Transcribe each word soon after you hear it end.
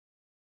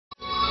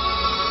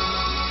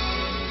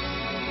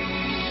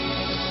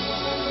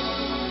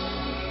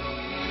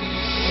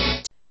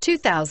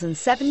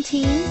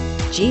2017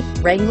 Jeep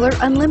Wrangler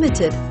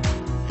Unlimited.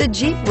 The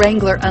Jeep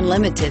Wrangler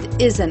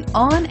Unlimited is an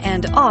on-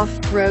 and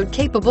off-road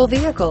capable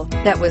vehicle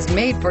that was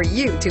made for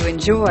you to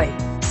enjoy.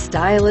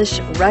 Stylish,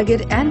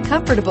 rugged, and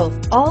comfortable,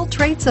 all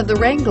traits of the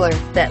Wrangler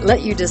that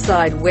let you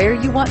decide where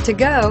you want to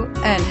go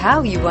and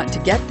how you want to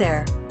get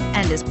there,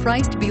 and is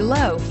priced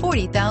below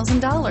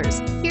 $40,000.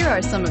 Here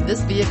are some of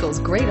this vehicle's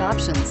great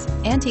options: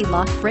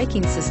 anti-lock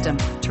braking system,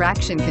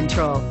 traction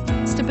control,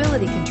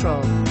 stability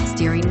control,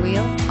 steering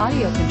wheel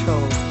audio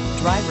controls,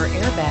 driver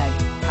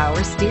airbag,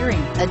 power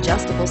steering,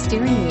 adjustable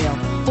steering wheel,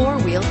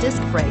 four-wheel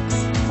disc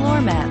brakes,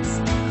 floor mats,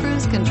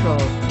 cruise control.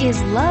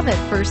 Is love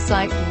at first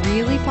sight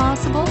really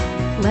possible?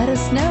 Let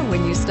us know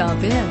when you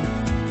stop in.